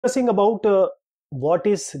Discussing about what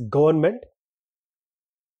is government.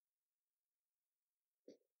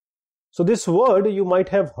 So this word you might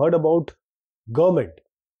have heard about government.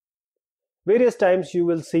 Various times you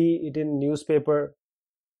will see it in newspaper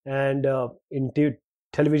and in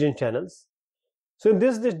television channels. So in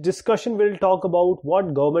this discussion we'll talk about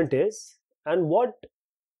what government is and what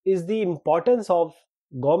is the importance of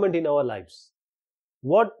government in our lives.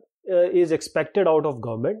 What is expected out of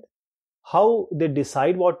government, how they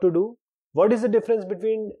decide what to do, what is the difference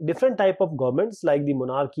between different type of governments like the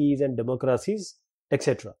monarchies and democracies,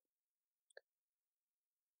 etc.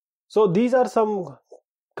 So these are some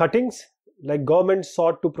cuttings, like government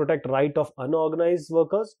sought to protect right of unorganized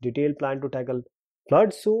workers, detailed plan to tackle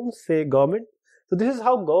floods soon, say government. So this is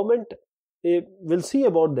how government will see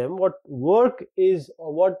about them, what work is,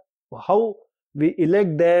 or how we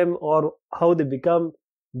elect them, or how they become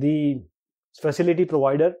the facility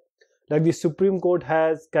provider. Like the Supreme Court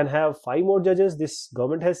can have 5 more judges, this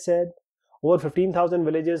government has said. Over 15,000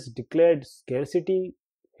 villages declared scarcity,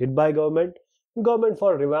 hit by government. Government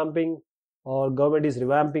for revamping, or government is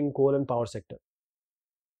revamping coal and power sector.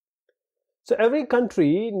 So every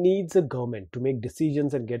country needs a government to make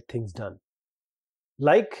decisions and get things done.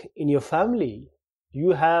 Like in your family,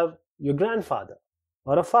 you have your grandfather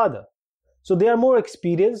or a father. So they are more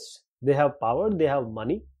experienced, they have power, they have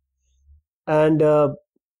money, and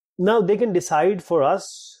now they can decide for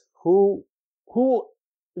us who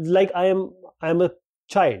like I am a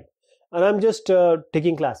child and I'm just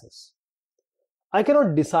taking classes. I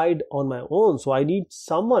cannot decide on my own, so I need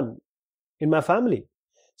someone in my family.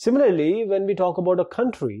 Similarly, when we talk about a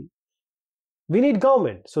country, we need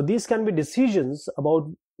government. So these can be decisions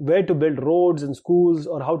about where to build roads and schools,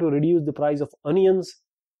 or how to reduce the price of onions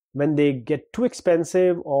when they get too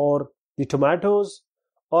expensive, or the tomatoes,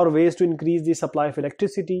 or ways to increase the supply of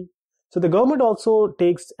electricity. So the government also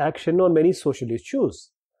takes action on many social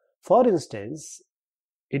issues. For instance,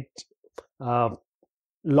 it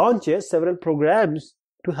launches several programs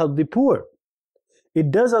to help the poor.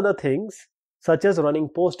 It does other things such as running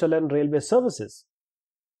postal and railway services.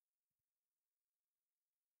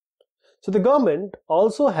 So the government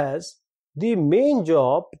also has the main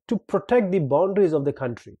job to protect the boundaries of the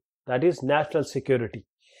country, that is national security,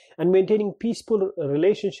 and maintaining peaceful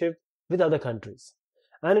relationship with other countries.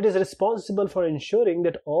 And it is responsible for ensuring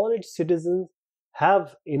that all its citizens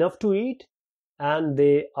have enough to eat and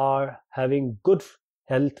they are having good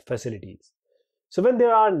health facilities. So when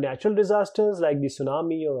there are natural disasters like the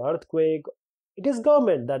tsunami or earthquake, it is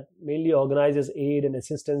government that mainly organizes aid and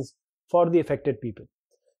assistance for the affected people.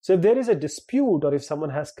 So if there is a dispute, or if someone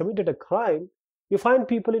has committed a crime, you find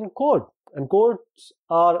people in court, and courts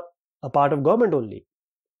are a part of government only.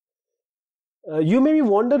 You may be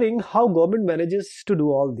wondering how government manages to do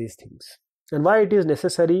all these things and why it is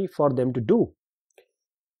necessary for them to do.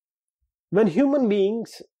 When human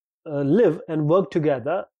beings live and work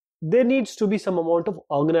together, there needs to be some amount of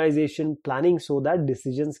organization, planning, so that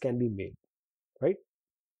decisions can be made, right?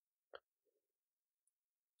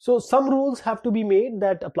 So some rules have to be made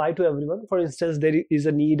that apply to everyone. For instance, there is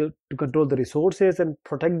a need to control the resources and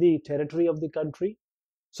protect the territory of the country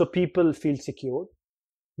so people feel secure.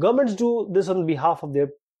 Governments do this on behalf of their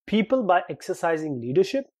people by exercising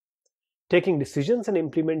leadership, taking decisions and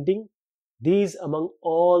implementing these among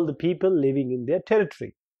all the people living in their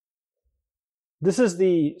territory. This is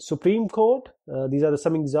the Supreme Court. These are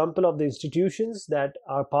some example of the institutions that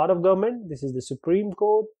are part of government. This is the Supreme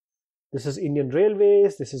Court. This is Indian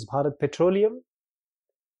Railways. This is Bharat Petroleum.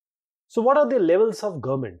 So what are the levels of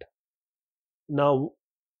government? Now,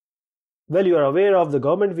 well, you are aware of the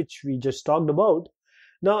government which we just talked about.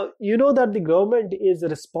 Now, you know that the government is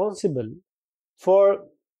responsible for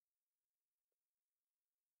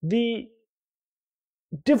the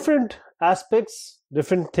different aspects,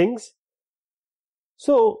 different things.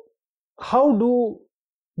 So how do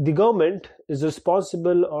the government is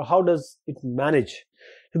responsible, or how does it manage?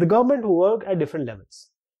 So the government work at different levels.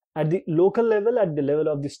 At the local level, at the level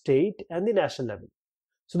of the state, and the national level.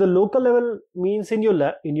 So the local level means in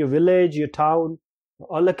your village, your town,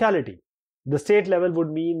 or locality. The state level would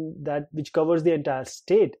mean that which covers the entire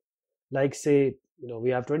state. Like say, we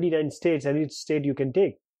have 29 states, and each state you can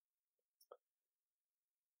take.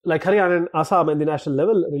 Like Haryana and Assam, and the national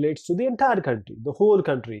level relates to the entire country, the whole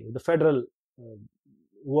country, the federal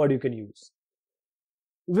word you can use.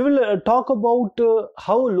 We will talk about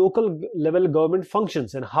how local level government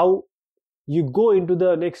functions, and how you go into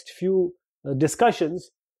the next few discussions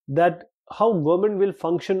that how government will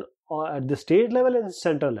function at the state level and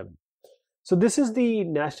central level. So this is the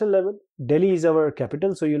national level. Delhi is our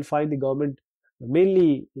capital, so you'll find the government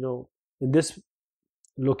mainly in this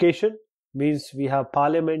location, means we have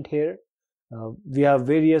parliament here, we have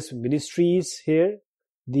various ministries here,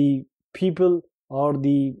 the people or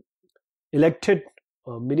the elected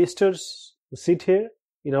ministers sit here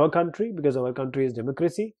in our country, because our country is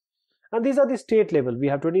democracy. And these are the state level. We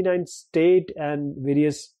have 29 state and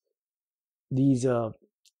various these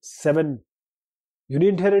 7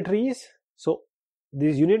 union territories. So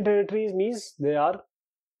these union territories means they are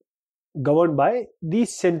governed by the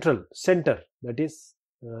center, that is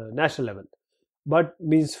national level, but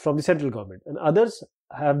means from the central government. And others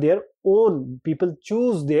have their own, people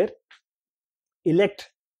choose their,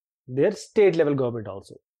 elect their state level government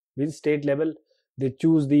also. Means state level, they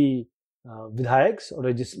choose the vidhayaks or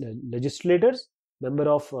legislators, member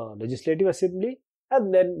of legislative assembly,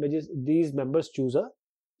 and then these members choose a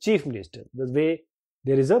chief minister. The way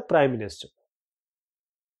there is a prime minister.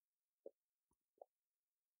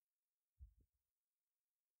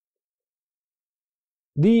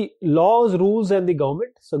 The laws, rules, and the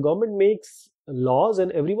government. So government makes laws,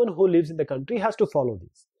 and everyone who lives in the country has to follow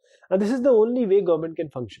these. And this is the only way government can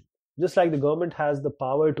function. Just like the government has the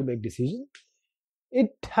power to make decisions,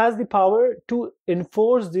 it has the power to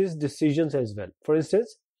enforce these decisions as well. For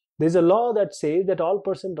instance, there is a law that says that all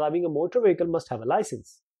person driving a motor vehicle must have a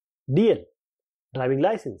license, DL, driving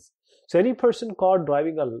license. So any person caught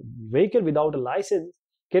driving a vehicle without a license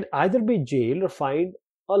can either be jailed or fined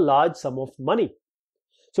a large sum of money.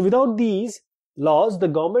 So without these laws, the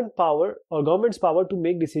government power or government's power to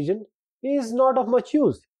make decision is not of much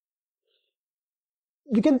use.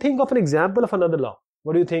 You can think of an example of another law.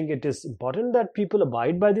 What do you think? It is important that people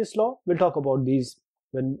abide by this law? We'll talk about these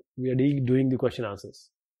when we are doing the question answers.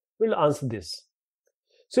 We'll answer this.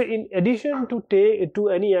 So in addition to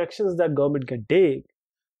any actions that government can take,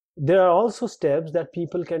 there are also steps that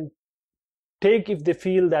people can take if they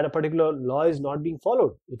feel that a particular law is not being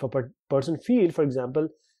followed. If a person feels, for example,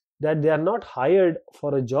 that they are not hired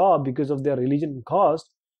for a job because of their religion and caste,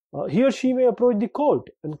 he or she may approach the court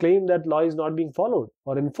and claim that law is not being followed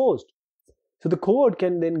or enforced. So the court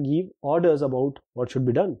can then give orders about what should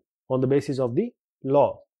be done on the basis of the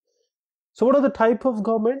law. So what are the type of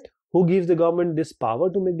government? Who gives the government this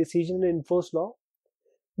power to make decision and enforce law?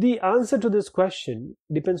 The answer to this question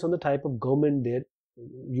depends on the type of government that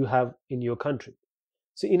you have in your country.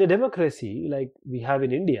 So in a democracy like we have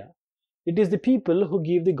in India, it is the people who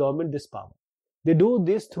give the government this power. They do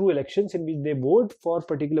this through elections in which they vote for a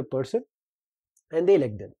particular person and they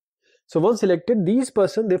elect them. So once elected, these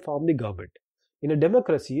persons, they form the government. In a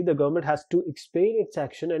democracy, the government has to explain its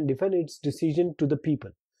action and defend its decision to the people.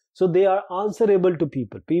 So they are answerable to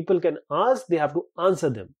people. People can ask, they have to answer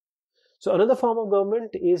them. So another form of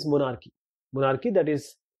government is monarchy. Monarchy, that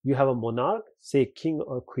is, you have a monarch, say king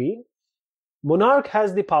or queen. Monarch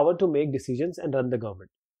has the power to make decisions and run the government.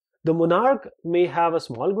 The monarch may have a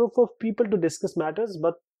small group of people to discuss matters,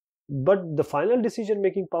 but the final decision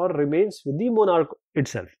making power remains with the monarch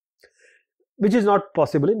itself, which is not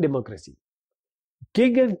possible in democracy.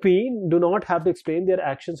 King and queen do not have to explain their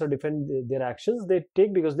actions or defend their actions they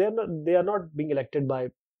take, because they are not being elected by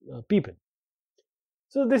people.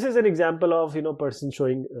 So this is an example of person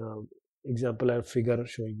showing example or figure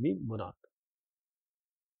showing the monarch.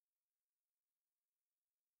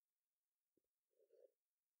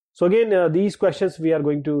 So again, these questions we are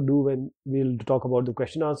going to do when we'll talk about the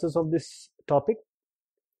question answers of this topic.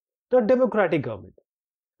 The democratic government.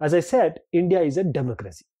 As I said, India is a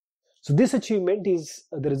democracy. So this achievement is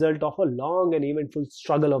the result of a long and eventful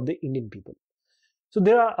struggle of the Indian people. So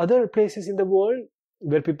there are other places in the world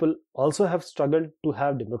where people also have struggled to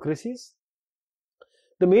have democracies.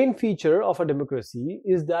 The main feature of a democracy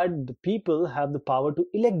is that the people have the power to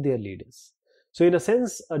elect their leaders. So in a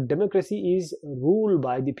sense, a democracy is ruled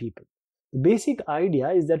by the people. The basic idea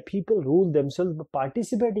is that people rule themselves by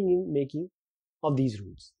participating in making of these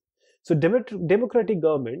rules. So democratic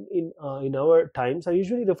government in our times are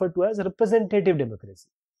usually referred to as representative democracy.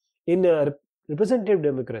 In representative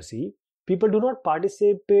democracy, people do not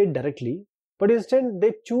participate directly, but instead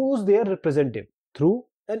they choose their representative through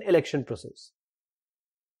an election process.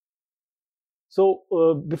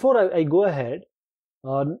 So before I go ahead,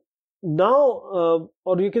 now,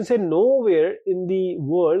 or you can say nowhere in the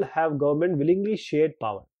world have government willingly shared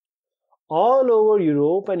power. All over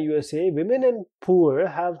Europe and USA, women and poor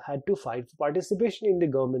have had to fight for participation in the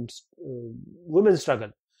government's women's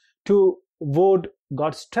struggle to vote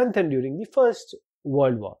got strengthened during the First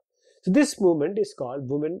World War. So this movement is called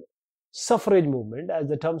women suffrage movement, as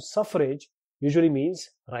the term suffrage usually means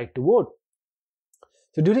right to vote.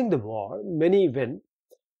 So during the war, many men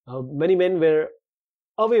were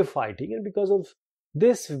away fighting, and because of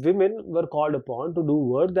these women were called upon to do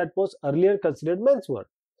work that was earlier considered men's work.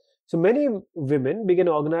 So many women began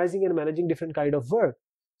organizing and managing different kind of work.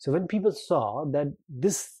 So when people saw that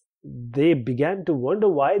this, they began to wonder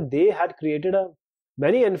why they had created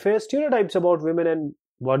many unfair stereotypes about women and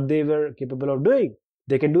what they were capable of doing.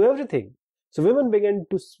 They can do everything. So women began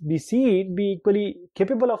to be equally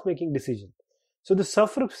capable of making decisions. So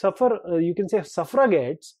the you can say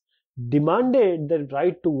suffragettes demanded the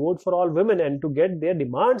right to vote for all women, and to get their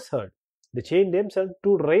demands heard, they chained themselves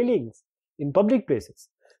to railings in public places.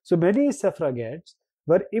 So many suffragettes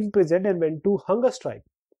were imprisoned and went to hunger strike,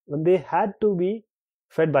 and they had to be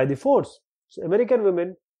fed by the force. So American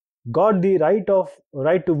women got the right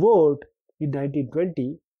to vote in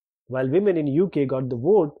 1920, while women in UK got the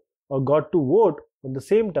vote or got to vote on the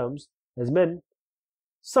same terms as men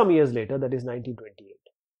some years later, that is 1928.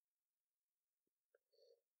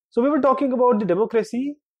 So we were talking about the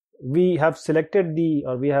democracy. We have selected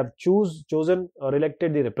we have chosen or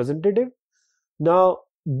elected the representative. Now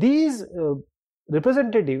these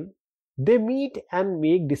representative, they meet and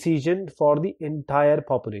make decision for the entire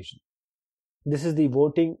population. This is the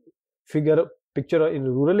voting picture in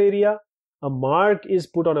rural area. A mark is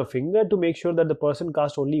put on a finger to make sure that the person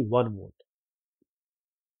cast only one vote.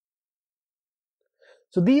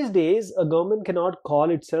 So these days, a government cannot call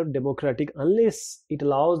itself democratic unless it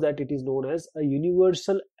allows that it is known as a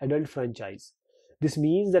universal adult franchise. This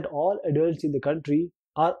means that all adults in the country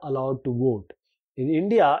are allowed to vote. In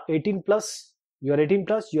India, 18 plus, you are 18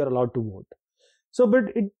 plus, you are allowed to vote. So, but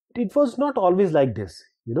it was not always like this,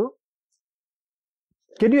 you know.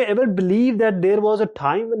 Can you ever believe that there was a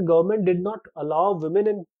time when government did not allow women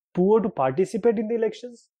and poor to participate in the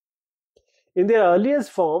elections? In their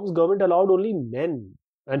earliest forms, government allowed only men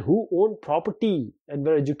and who owned property and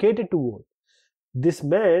were educated to vote. This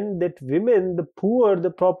meant that women, the poor,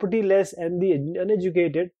 the propertyless, and the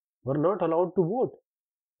uneducated were not allowed to vote.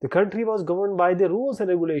 The country was governed by the rules and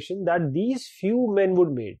regulations that these few men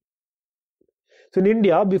would make. So in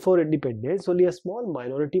India, before independence, only a small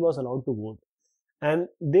minority was allowed to vote, and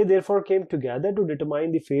they therefore came together to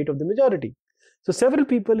determine the fate of the majority. So several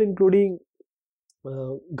people, including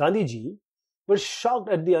Gandhiji, were shocked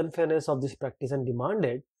at the unfairness of this practice and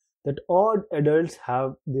demanded that all adults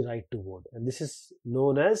have the right to vote. And this is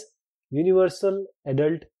known as universal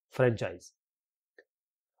adult franchise.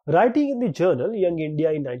 Writing in the journal Young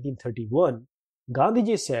India in 1931,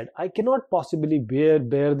 Gandhiji said, "I cannot possibly bear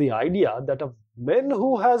the idea that a man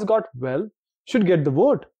who has got wealth should get the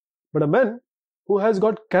vote, but a man who has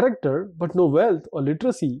got character but no wealth or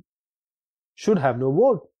literacy should have no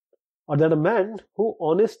vote, or that a man who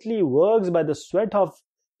honestly works by the sweat of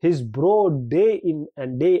his brow day in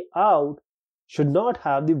and day out should not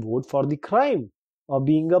have the vote for the crime of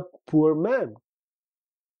being a poor man."